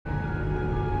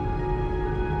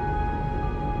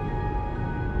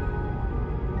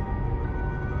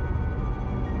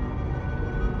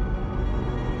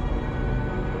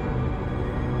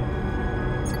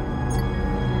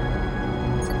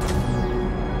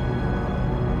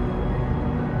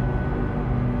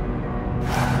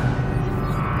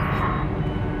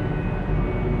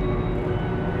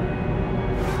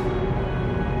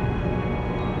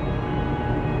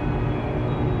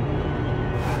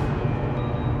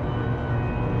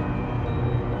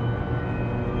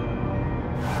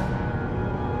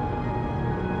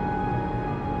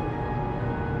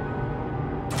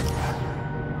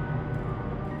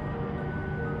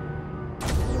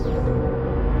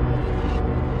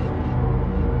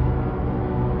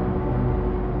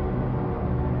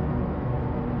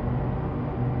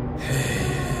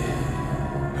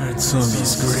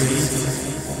Zombies great.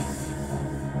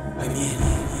 I mean,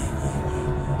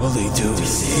 all they do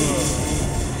is eat.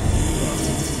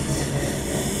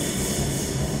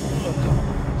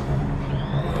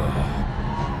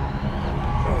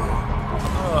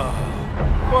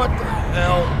 What the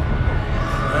hell?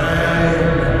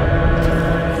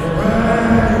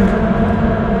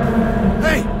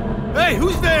 Hey! Hey,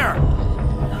 who's there?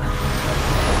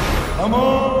 Come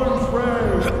on, Frank!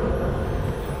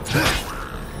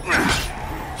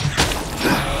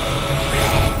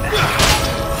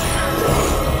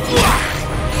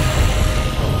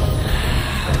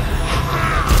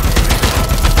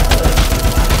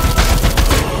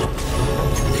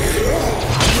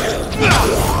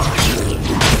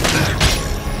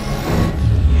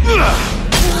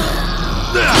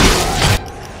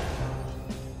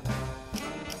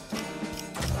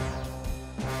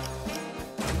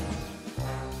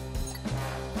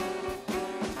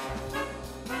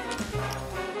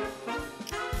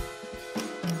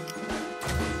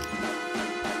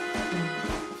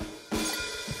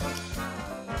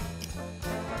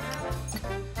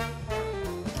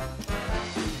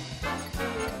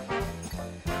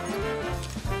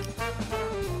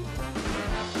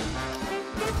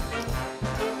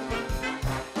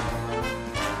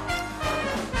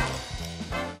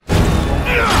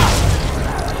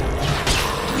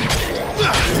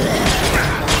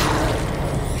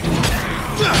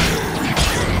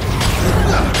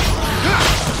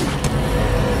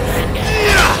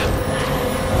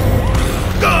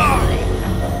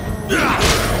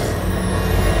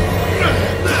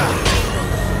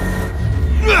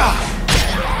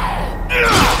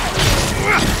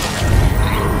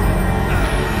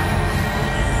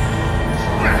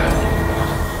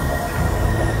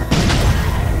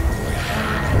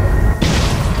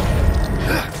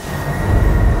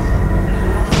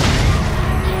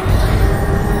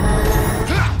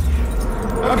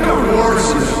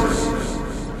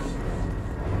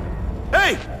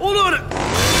 Hey, hold on!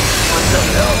 What the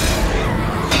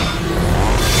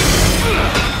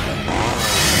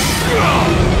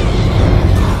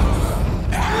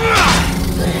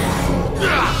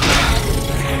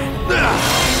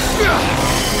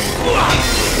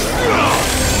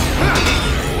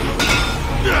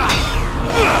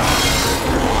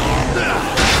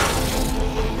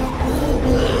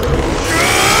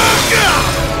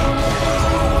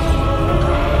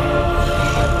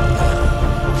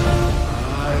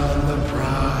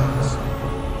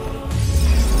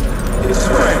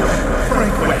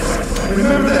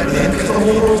Remember that name, because the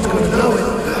whole world's gonna know it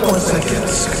once I get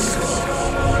this.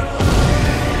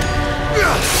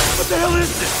 What the hell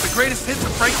is this? The greatest hits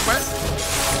of Frank West?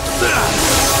 Do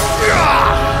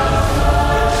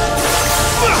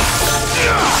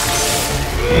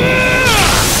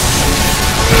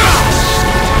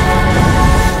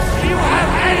you have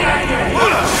any idea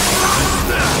what?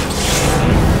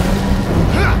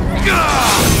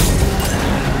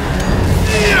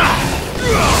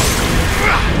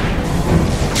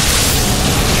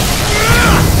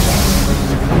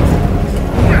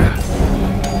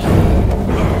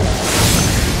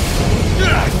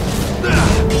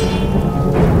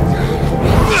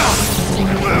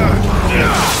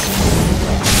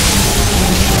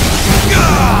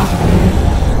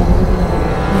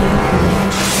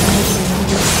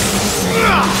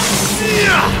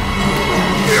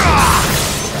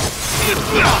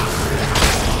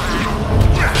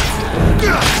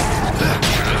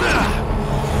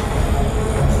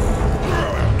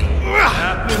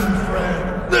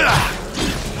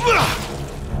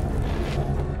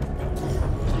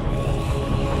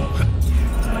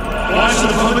 Watch the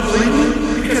public leave me?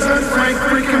 Because I'm Frank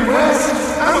freaking West.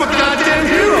 I'm a goddamn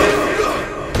hero!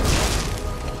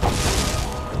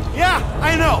 Yeah,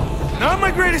 I know. Not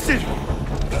my greatest hit. I'm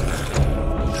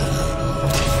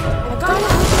gonna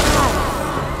help him out.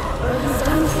 Or he's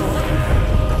done for.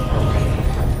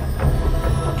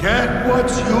 Get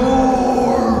what's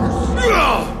yours!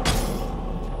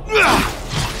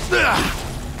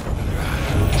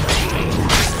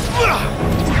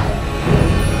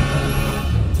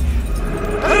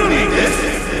 I don't need this!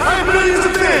 I have millions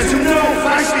of fans who know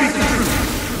I speak the truth!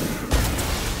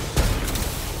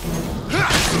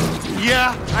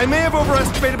 Yeah, I may have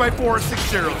overestimated by 4 or 6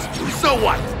 zeros. So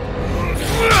what?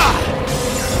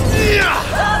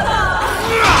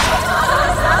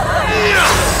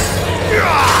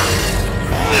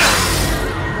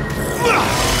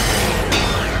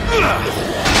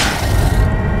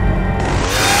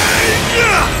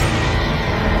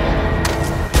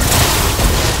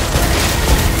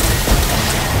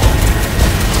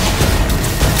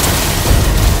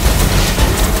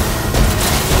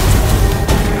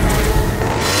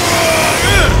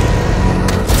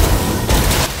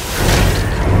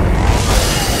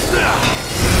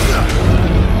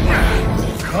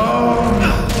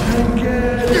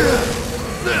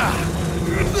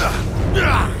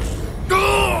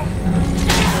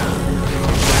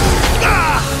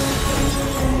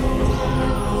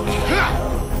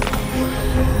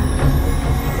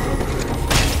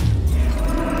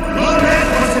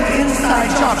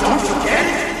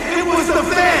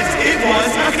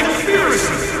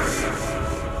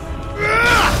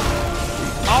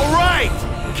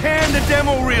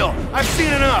 I've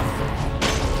seen enough!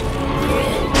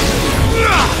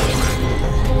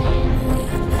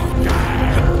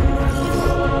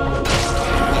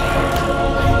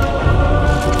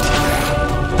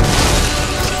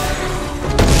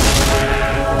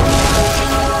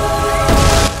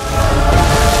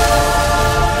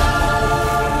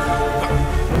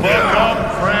 Welcome,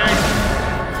 Frank.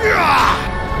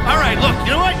 All right, look,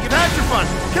 you know what? You've had your fun.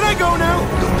 Can I go now?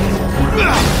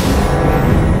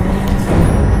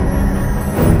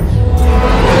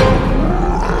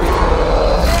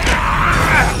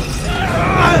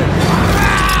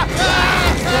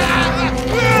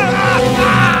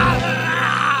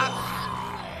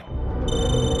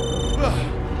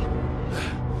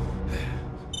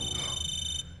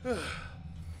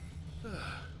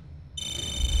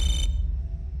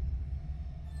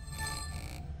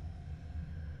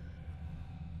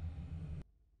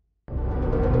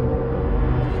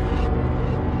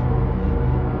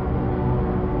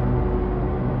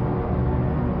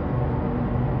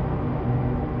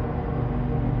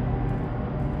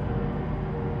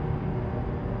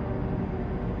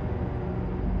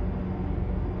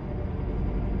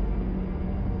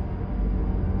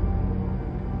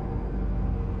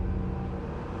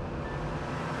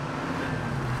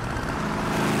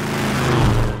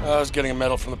 I was getting a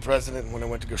medal from the president, and when I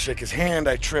went to go shake his hand,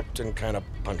 I tripped and kind of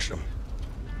punched him.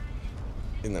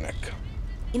 In the neck.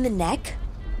 In the neck?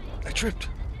 I tripped.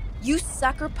 You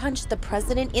sucker punched the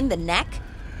president in the neck?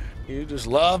 You just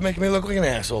love making me look like an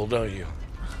asshole, don't you?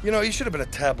 You know, you should have been a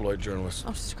tabloid journalist.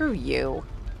 Oh, screw you.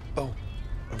 Oh,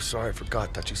 I'm sorry, I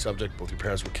forgot. Touchy subject. Both your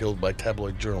parents were killed by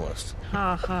tabloid journalists.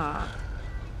 Ha ha.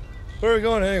 Where are we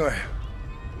going anyway?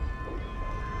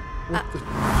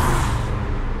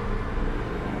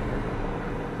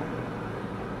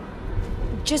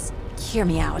 Just hear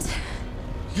me out.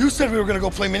 You said we were gonna go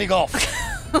play mini golf.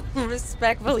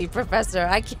 Respectfully, Professor,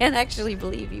 I can't actually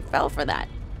believe you fell for that.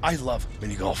 I love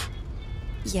mini golf.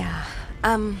 Yeah,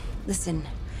 listen.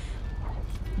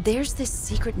 There's this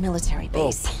secret military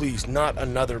base. Oh, please, not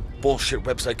another bullshit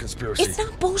website conspiracy. It's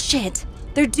not bullshit.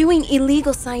 They're doing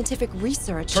illegal scientific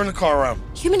research. Turn the car around.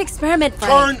 Human experiment,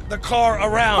 Frank. Turn the car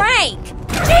around. Frank!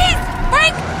 Jeez!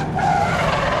 Frank!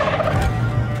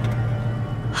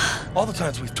 All the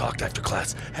times we've talked after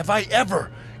class, have I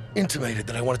ever intimated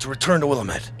that I wanted to return to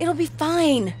Willamette? It'll be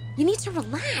fine. You need to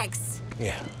relax.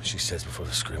 Yeah, she says before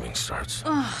the screaming starts.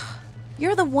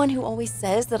 You're the one who always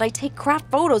says that I take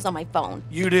crap photos on my phone.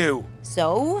 You do.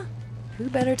 So, who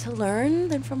better to learn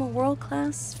than from a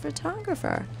world-class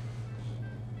photographer?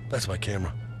 That's my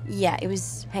camera. Yeah, it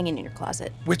was hanging in your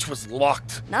closet. Which was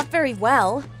locked. Not very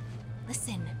well.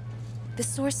 Listen, the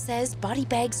source says body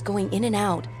bags going in and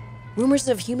out. Rumors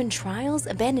of human trials,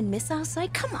 abandoned missile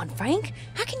site. Come on, Frank.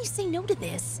 How can you say no to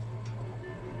this?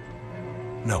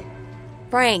 No.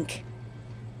 Frank,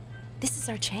 this is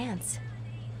our chance.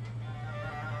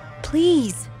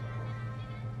 Please.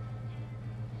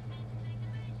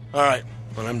 All right,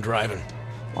 but I'm driving.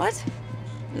 What?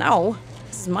 No,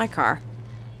 this is my car.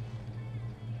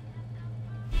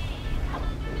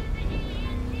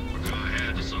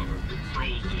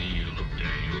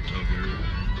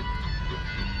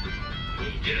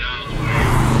 Get out of the way.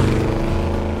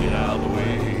 Get out of the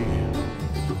way.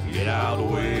 Get out of the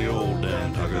way, old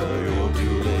Dan Tucker. You're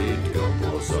too late to go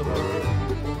for supper.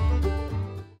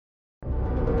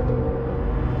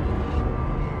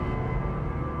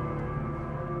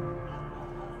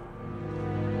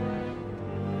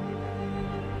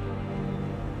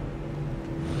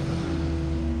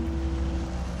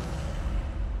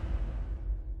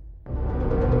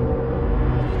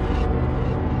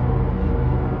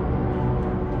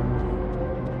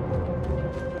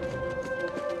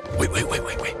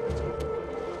 Wait.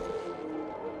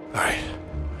 All right.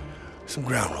 Some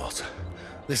ground rules.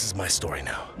 This is my story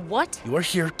now. What? You are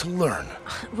here to learn.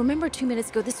 Remember 2 minutes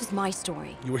ago, this was my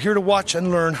story. You are here to watch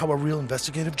and learn how a real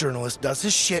investigative journalist does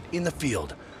his shit in the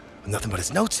field. With nothing but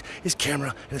his notes, his camera,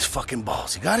 and his fucking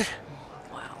balls. You got it?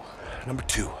 Wow. Number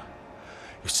 2. Your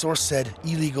source said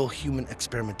illegal human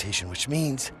experimentation, which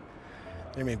means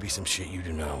there may be some shit you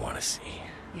do not want to see.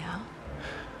 Yeah?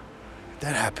 If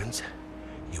that happens,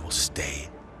 you will stay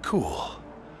cool.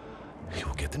 You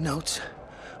will get the notes,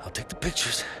 I'll take the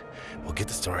pictures, we'll get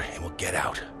the story, and we'll get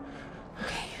out.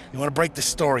 Okay. You want to break the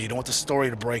story, you don't want the story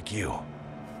to break you.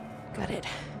 Got it.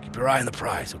 Keep your eye on the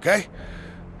prize, okay?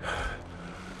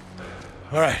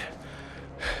 All right.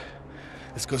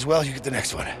 This goes well, you get the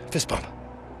next one. Fist bump.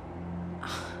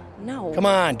 No. Come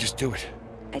on, just do it.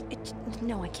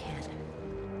 No, I can't.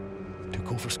 Too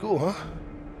cool for school, huh?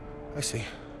 I see.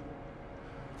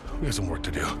 We got some work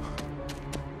to do.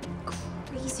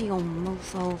 Crazy old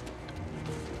mofo.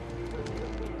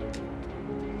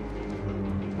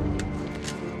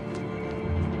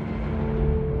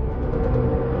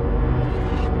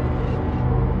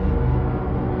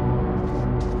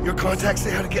 contacts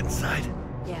say how to get inside?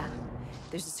 Yeah.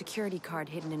 There's a security card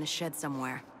hidden in a shed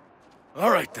somewhere. All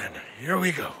right then, here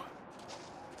we go.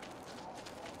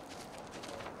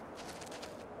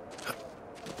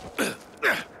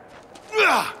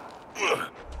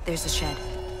 There's a shed.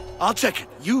 I'll check it.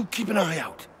 You keep an eye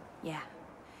out. Yeah.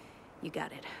 You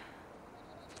got it.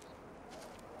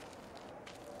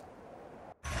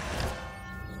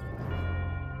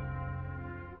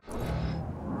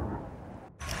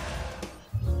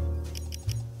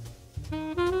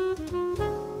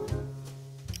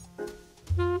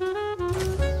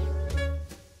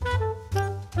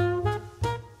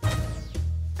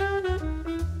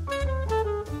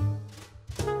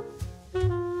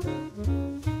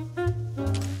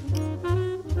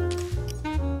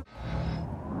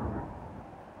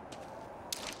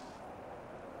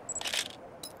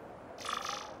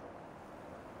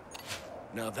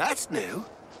 Now that's new.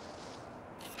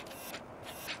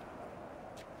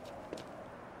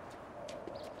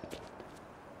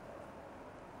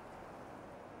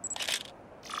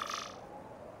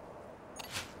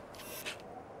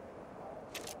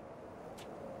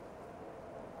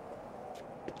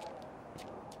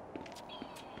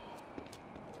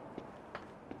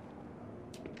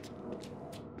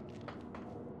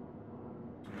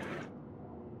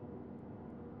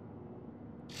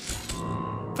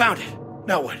 Found it.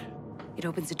 Now what? It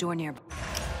opens a door nearby.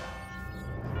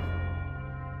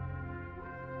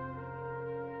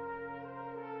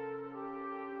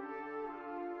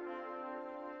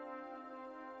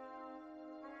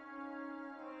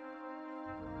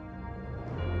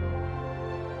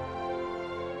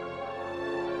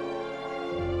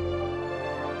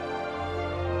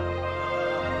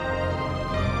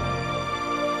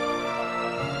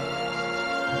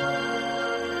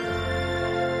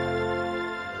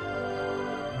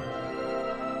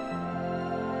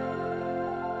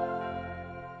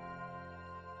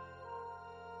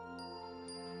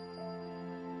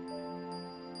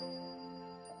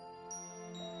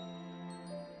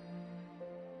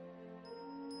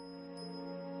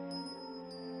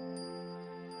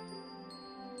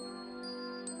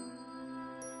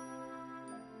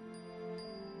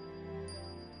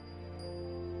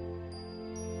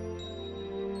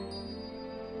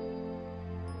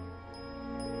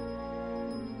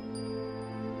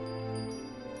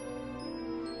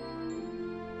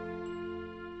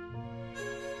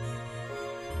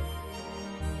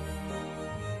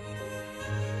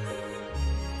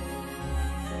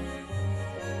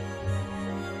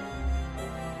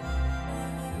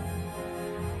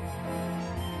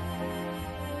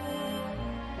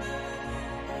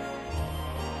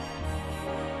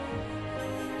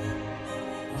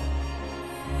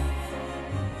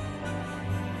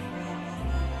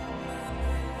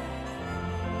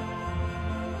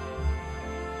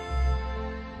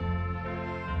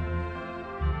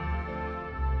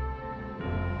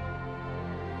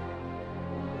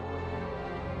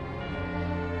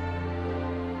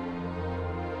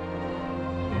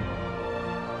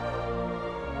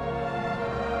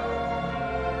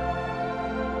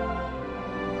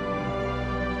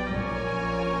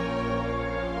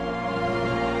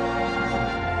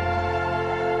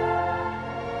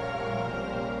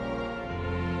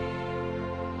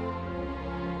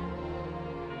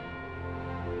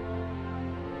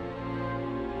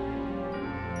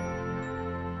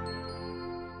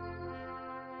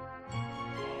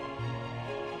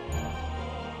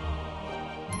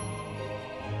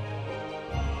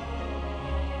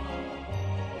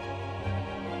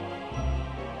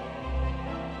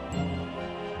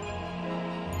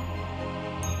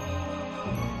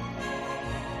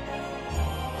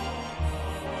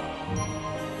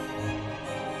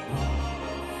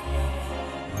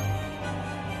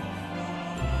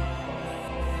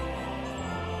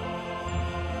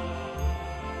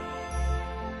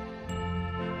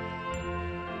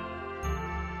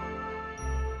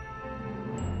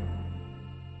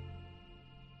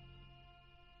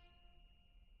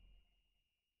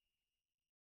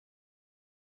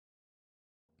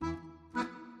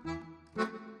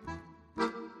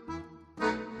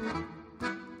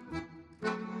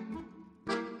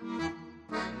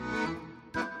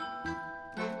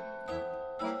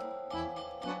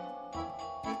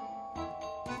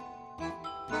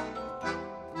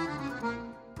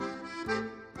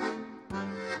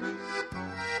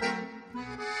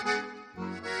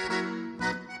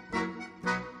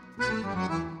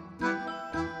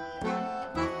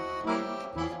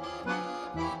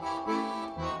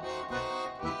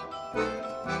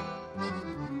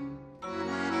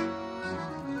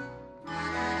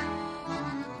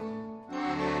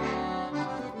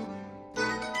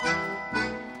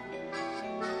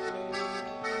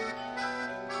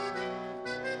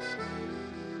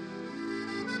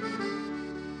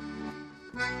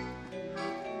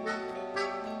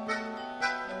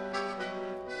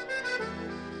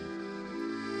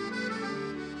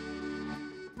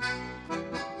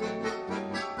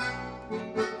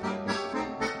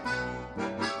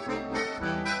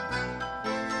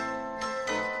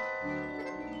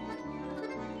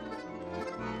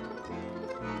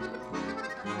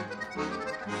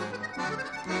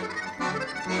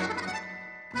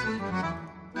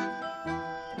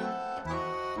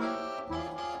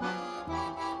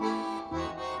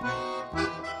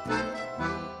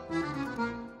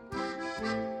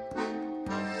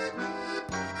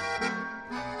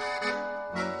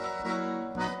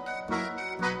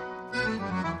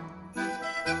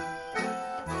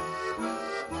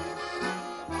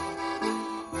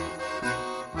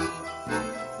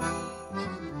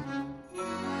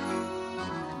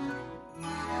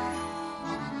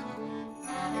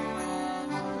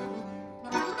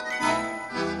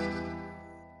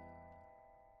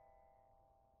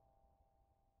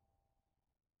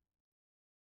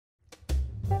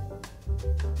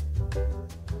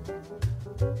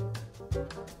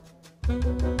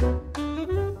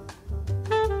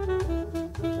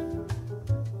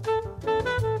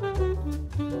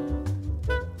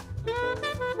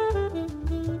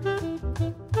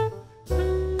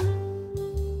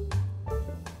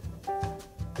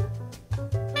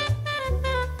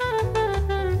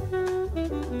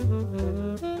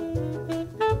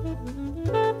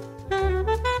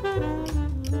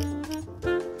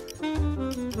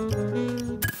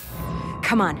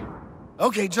 Come on.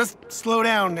 Okay, just slow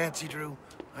down, Nancy Drew.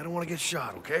 I don't want to get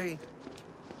shot, okay?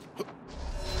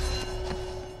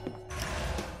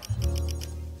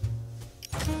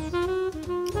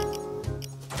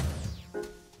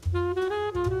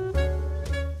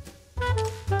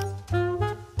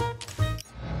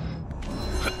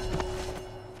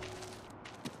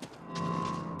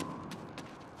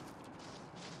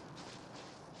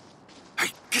 Hey,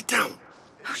 get down!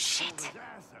 Oh, shit.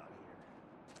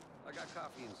 I got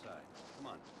coffee inside. Come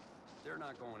on. They're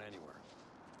not going anywhere.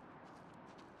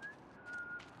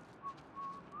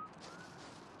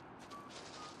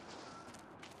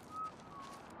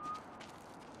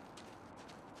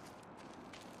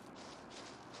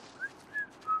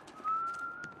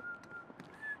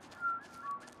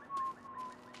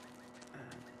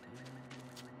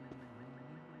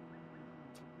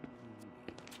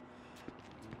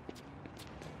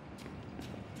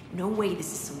 No way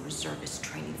this is some reservist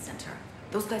training center.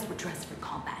 Those guys were dressed for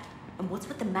combat. And what's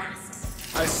with the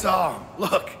masks? I saw him.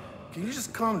 Look, can you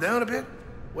just calm down a bit?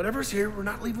 Whatever's here, we're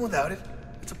not leaving without it.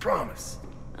 It's a promise.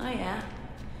 Oh, yeah?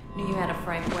 Knew you had a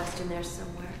Frank West in there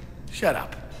somewhere. Shut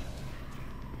up.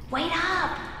 Wait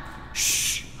up!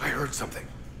 Shh! I heard something.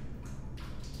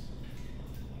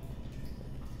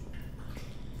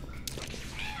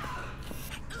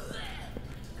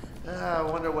 I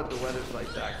wonder what the weather's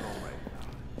like back home right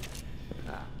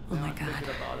now. Oh my God.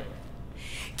 Thinking about it.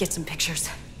 Get some pictures.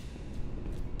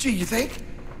 Gee, you think?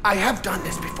 I have done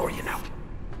this before, you know.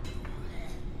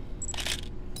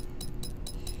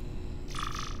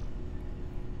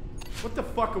 What the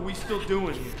fuck are we still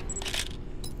doing here?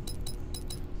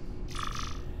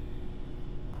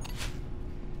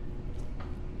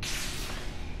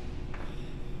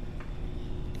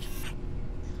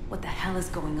 What the hell is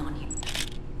going on here?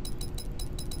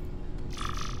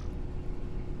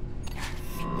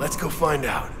 Let's go find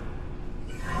out.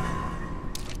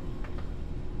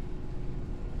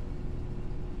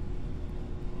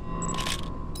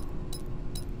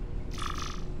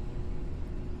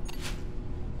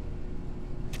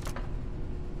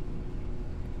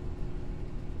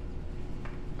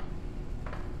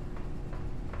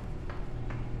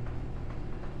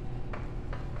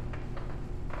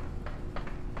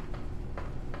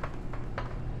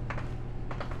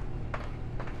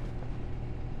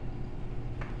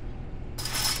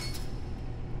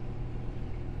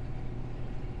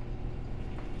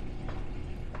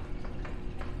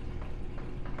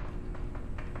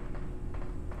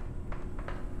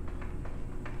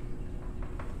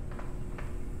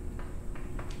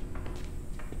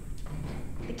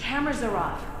 The cameras are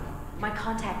off. My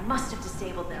contact must have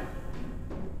disabled them.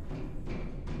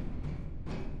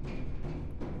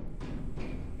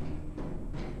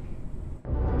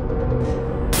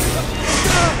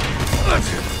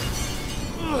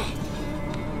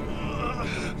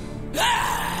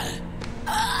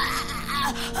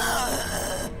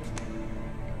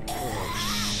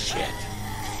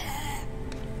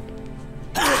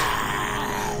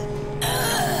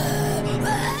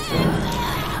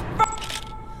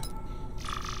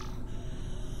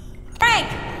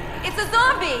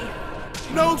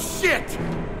 No shit!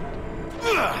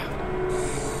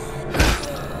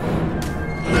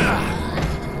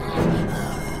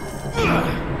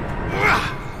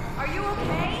 Are you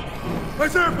okay? My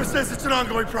therapist says it's an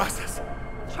ongoing process.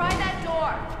 Try that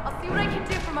door. I'll see what I can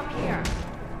do from up here.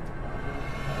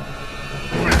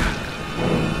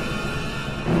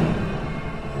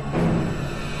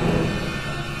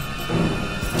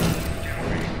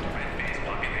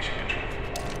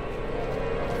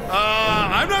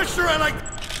 I'm not sure I like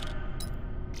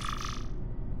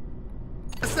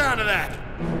the sound of that.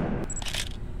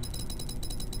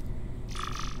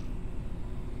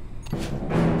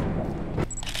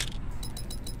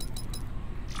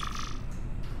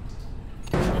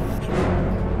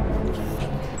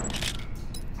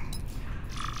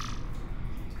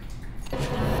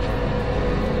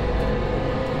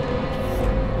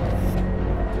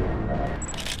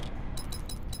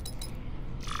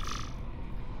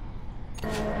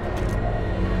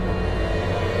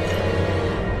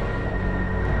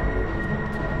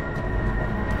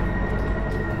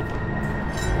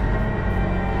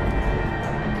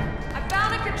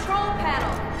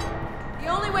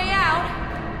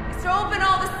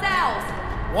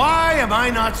 Why am I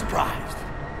not surprised?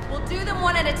 We'll do them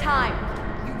one at a time.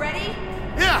 You ready?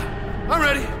 Yeah, I'm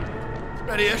ready.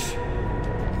 Ready-ish.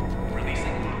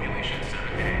 Releasing population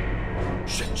 7A.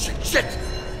 Shit, shit, shit!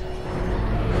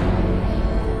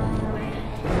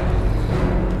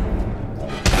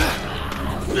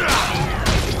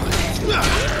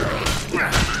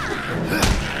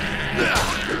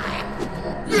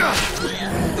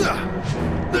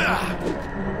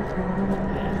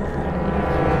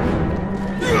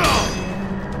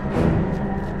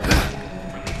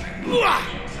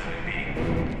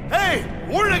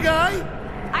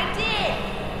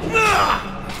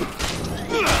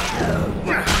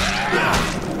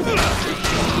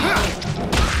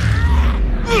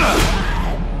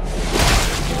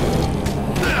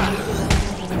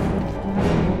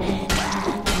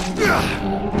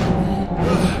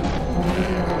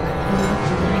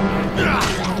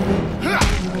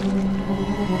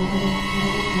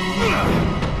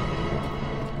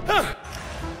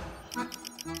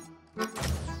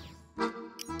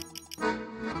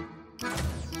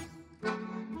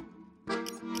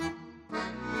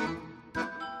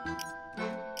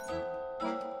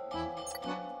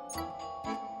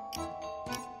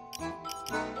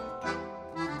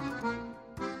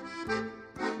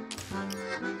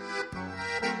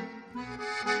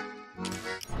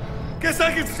 guess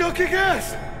I can still kick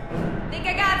ass. Think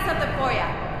I got something for you.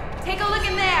 Take a look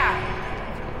in there.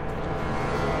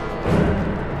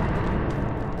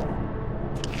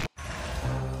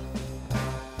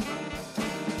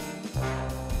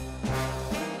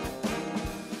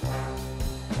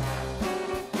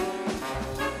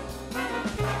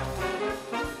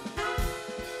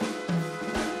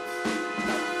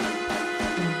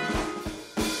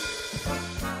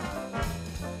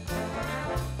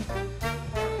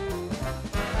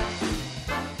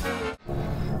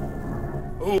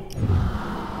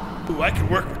 Ooh, I can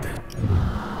work with that.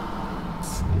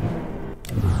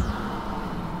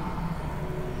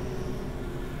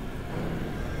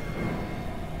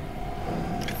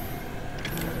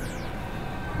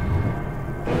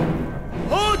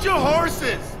 Hold your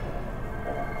horses!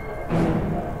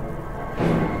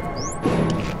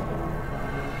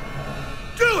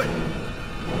 Do it!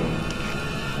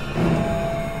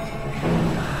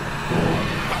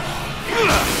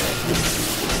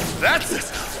 That's it!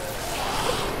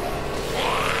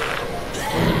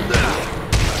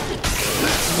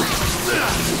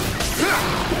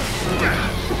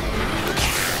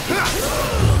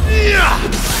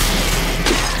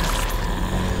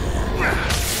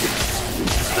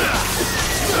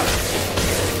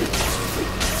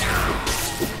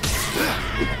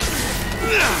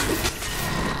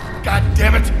 God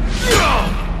damn it!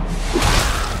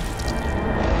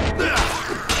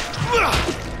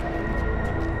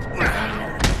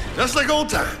 Just like old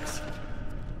times.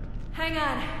 Hang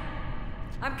on.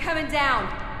 I'm coming down.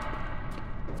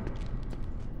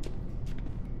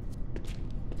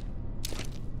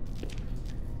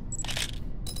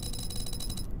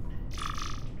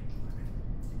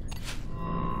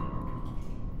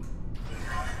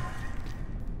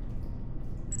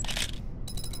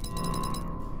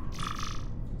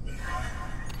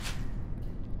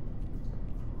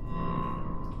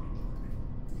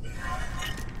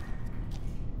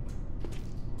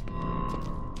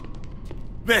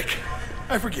 Vic,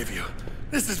 I forgive you.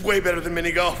 This is way better than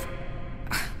mini golf.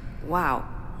 Wow.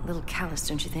 A little callous,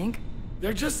 don't you think?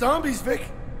 They're just zombies, Vic.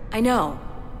 I know.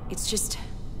 It's just...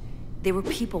 they were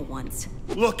people once.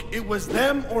 Look, it was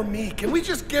them or me. Can we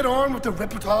just get on with the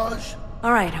reportage?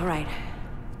 All right.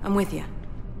 I'm with you.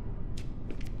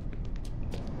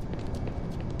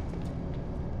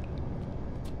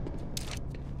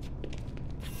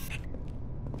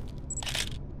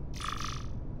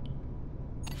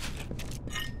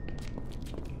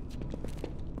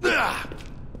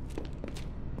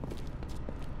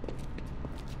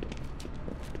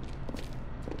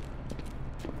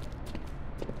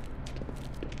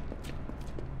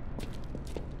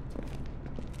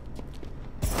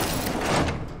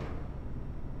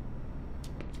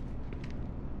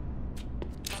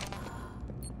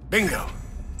 Bingo.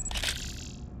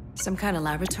 Some kind of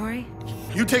laboratory?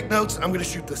 You take notes, I'm gonna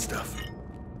shoot this stuff.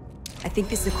 I think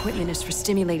this equipment is for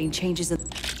stimulating changes in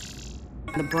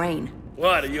the brain.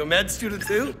 What, are you a med student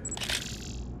too?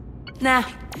 Nah,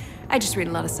 I just read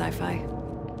a lot of sci-fi.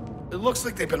 It looks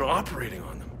like they've been operating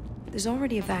on them. There's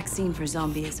already a vaccine for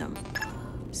zombieism.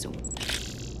 So,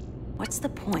 what's the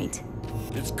point?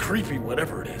 It's creepy,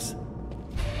 whatever it is.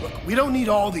 Look, we don't need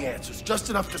all the answers, just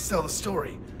enough to sell the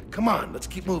story. Come on, let's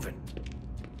keep moving.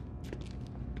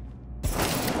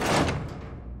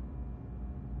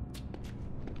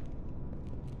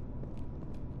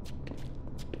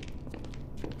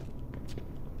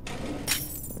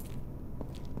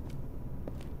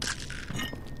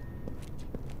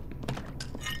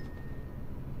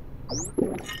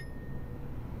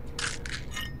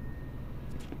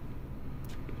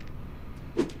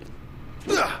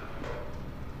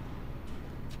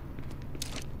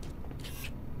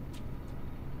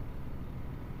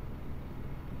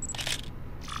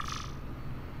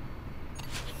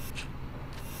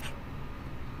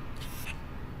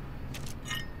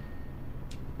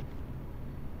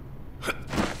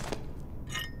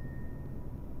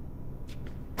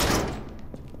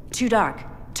 Too dark.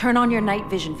 Turn on your night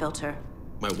vision filter.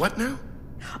 My what now?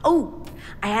 Oh,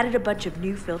 I added a bunch of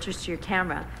new filters to your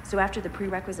camera, so after the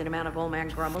prerequisite amount of old man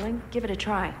grumbling, give it a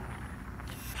try.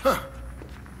 Huh.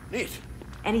 Neat.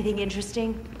 Anything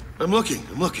interesting? I'm looking.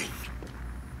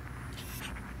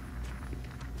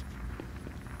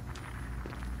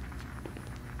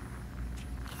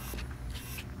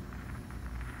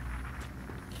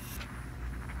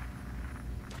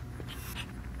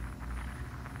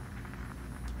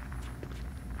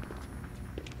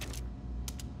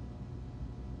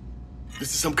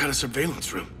 This is some kind of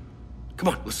surveillance room. Come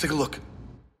on, let's take a look.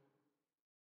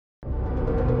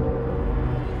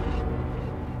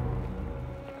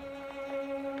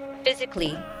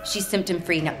 Physically, she's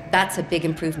symptom-free. Now, that's a big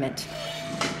improvement.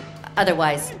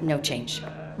 Otherwise, no change.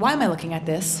 Why am I looking at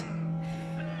this?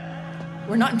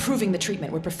 We're not improving the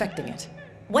treatment, we're perfecting it.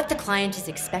 What the client is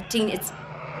expecting,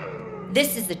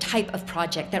 this is the type of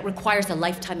project that requires a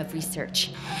lifetime of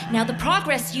research. Now, the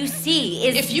progress you see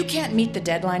is... If you can't meet the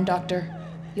deadline, Doctor,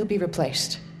 you'll be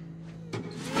replaced.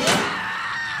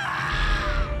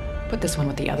 Put this one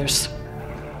with the others.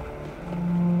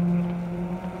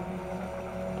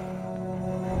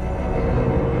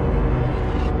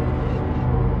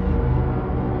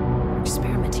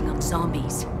 Experimenting on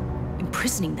zombies.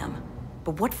 Imprisoning them.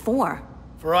 But what for?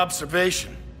 For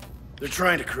observation. They're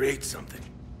trying to create something.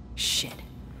 Shit.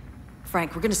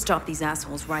 Frank, we're gonna stop these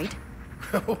assholes, right?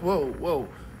 Whoa, whoa.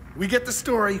 We get the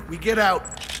story, we get out.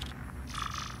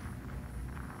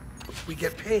 We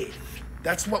get paid.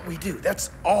 That's what we do. That's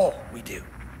all we do.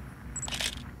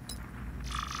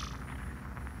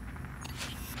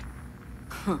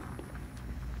 Huh.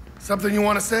 Something you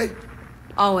want to say?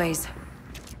 Always.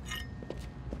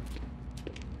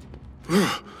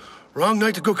 Wrong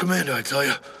night to go commando, I tell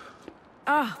you.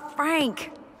 Ugh,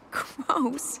 Frank.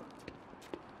 Gross.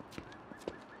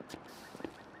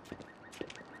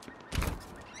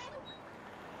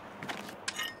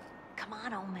 Come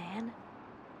on, old man.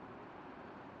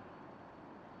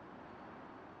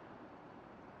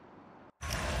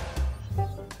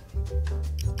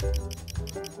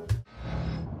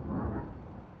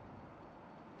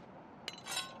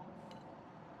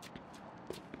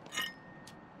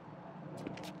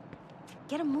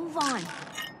 Get a move on.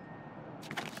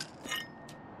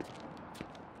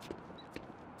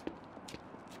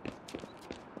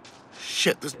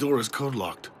 Shit, this door is code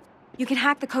locked. You can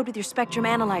hack the code with your spectrum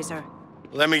analyzer.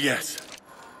 Let me guess.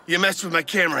 You messed with my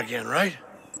camera again, right?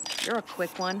 You're a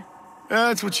quick one.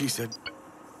 That's what she said.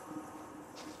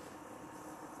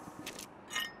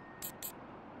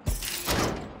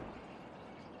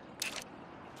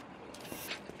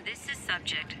 This is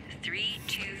subject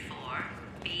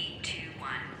 324B21.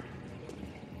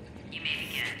 You may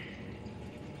begin.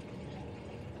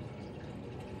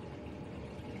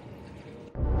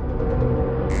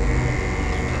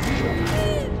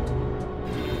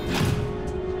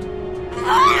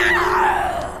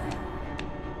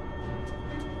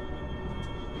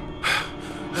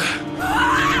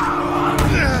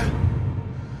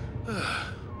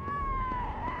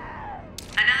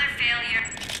 Another failure.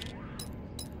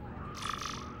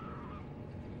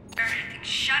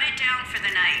 Shut it down for the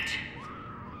night.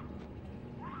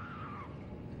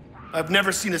 I've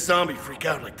never seen a zombie freak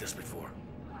out like this before.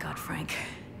 God, Frank.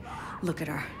 Look at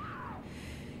her.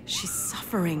 She's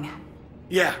suffering.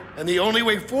 Yeah, and the only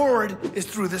way forward is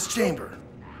through this chamber.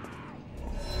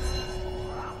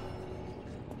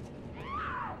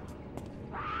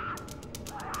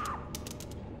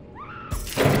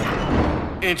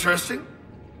 Interesting.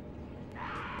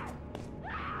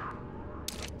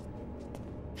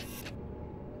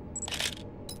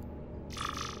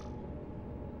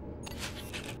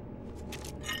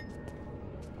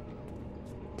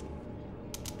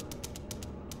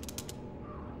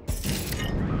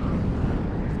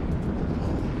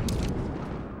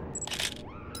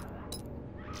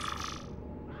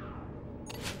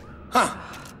 Huh.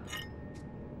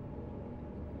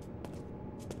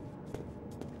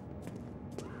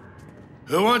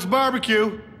 Who wants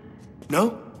barbecue?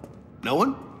 No? No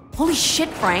one? Holy shit,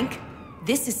 Frank.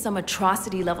 This is some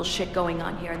atrocity level shit going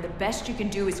on here, and the best you can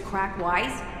do is crack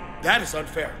wise? That is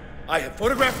unfair. I have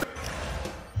photographed...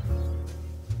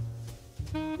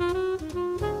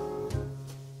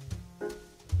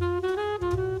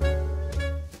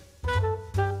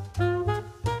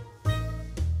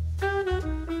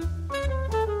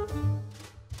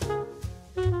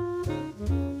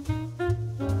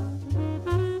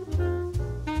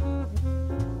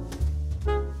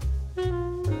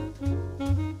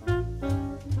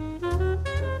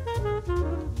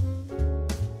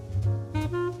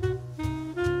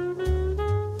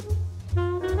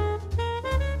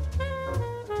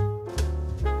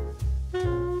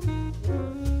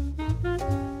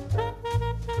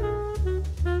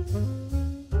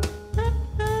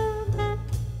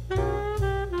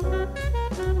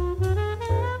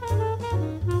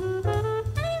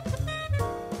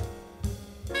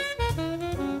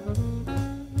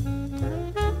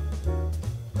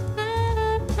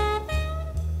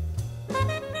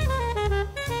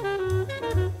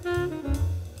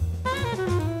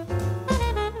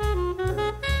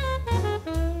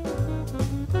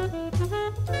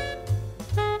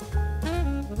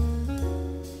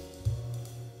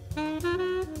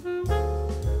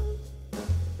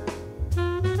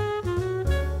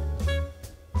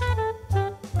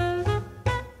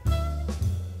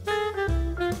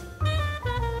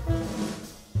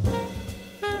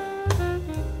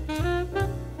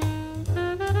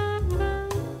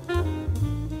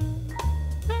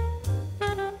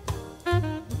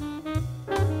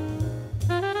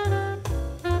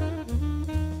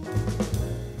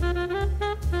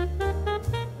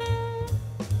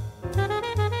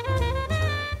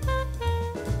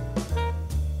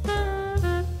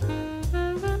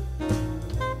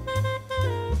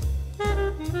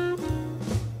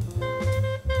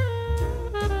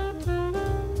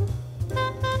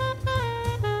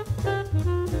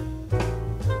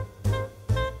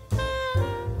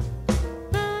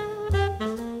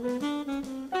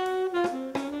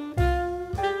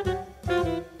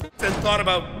 thought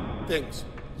about things.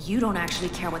 You don't actually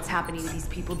care what's happening to these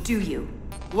people, do you?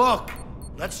 Look,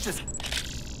 let's just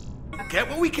get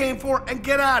what we came for and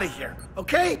get out of here,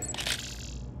 okay?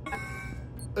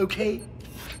 Okay?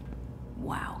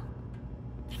 Wow.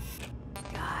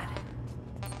 God.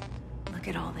 Look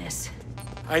at all this.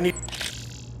 I need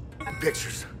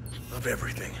pictures of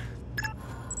everything.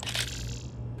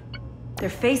 Their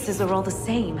faces are all the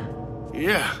same.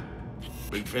 Yeah.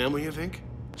 Big family, you think?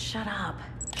 Shut up.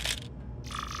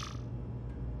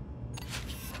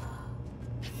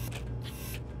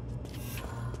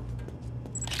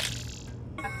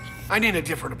 I need a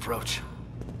different approach.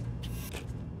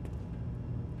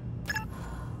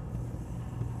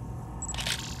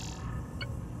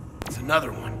 It's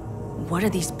another one. What are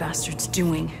these bastards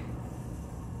doing?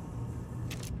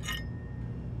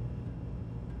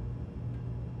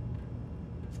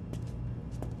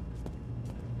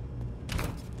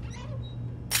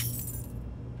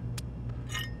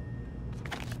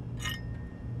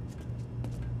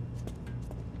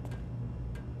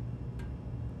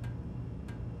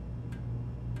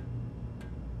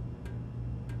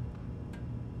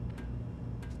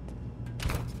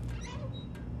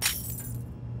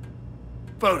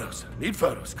 Photos. Need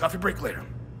photos. Coffee break later.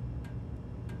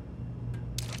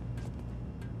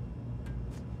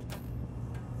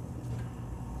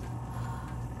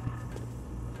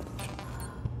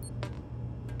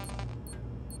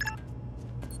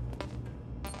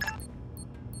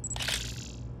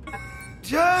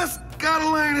 Just gotta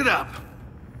line it up.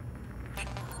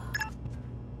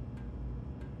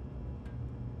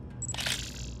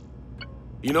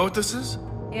 You know what this is?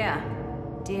 Yeah,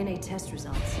 DNA test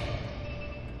results.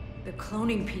 They're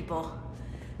cloning people,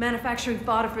 manufacturing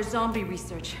fodder for zombie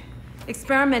research,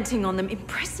 experimenting on them,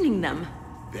 imprisoning them.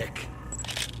 Vic.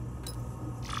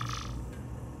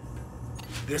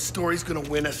 This story's gonna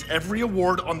win us every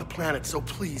award on the planet, so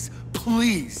please,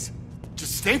 please,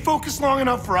 just stay focused long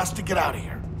enough for us to get out of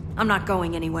here. I'm not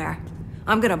going anywhere.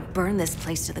 I'm gonna burn this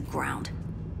place to the ground.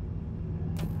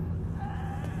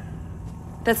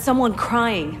 That's someone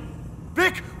crying.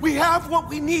 Vic, we have what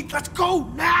we need. Let's go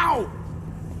now!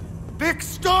 Vic,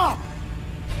 stop!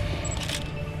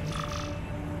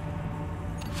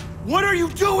 What are you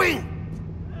doing?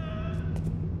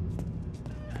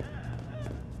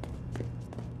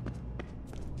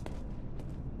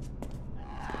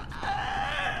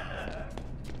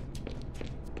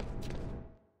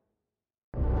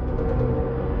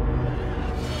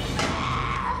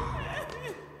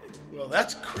 Well,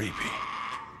 that's creepy.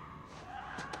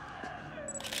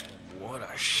 What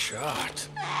a shot.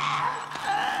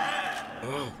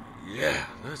 Oh, yeah,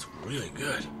 that's really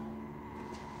good.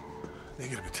 They're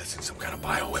gonna be testing some kind of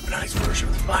bio-weaponized version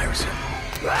of the virus here.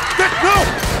 Vic, no!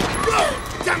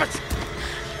 No! Damn it!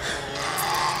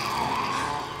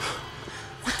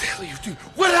 What the hell are you doing?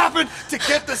 What happened to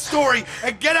get the story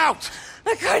and get out?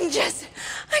 I couldn't just.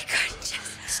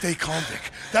 Stay calm,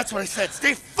 Vic. That's what I said.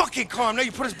 Stay fucking calm. Now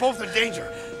you put us both in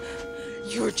danger.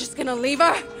 You were just gonna leave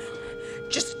her?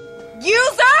 Just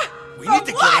use her? We need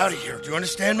to get out of here. Do you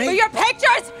understand me? For your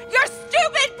pictures! Your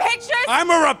stupid pictures!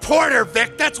 I'm a reporter,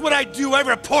 Vic. That's what I do. I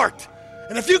report.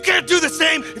 And if you can't do the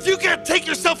same, if you can't take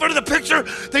yourself out of the picture,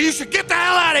 then you should get the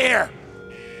hell out of here.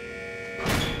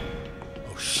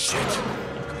 Oh, shit.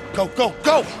 Go, go,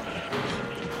 go!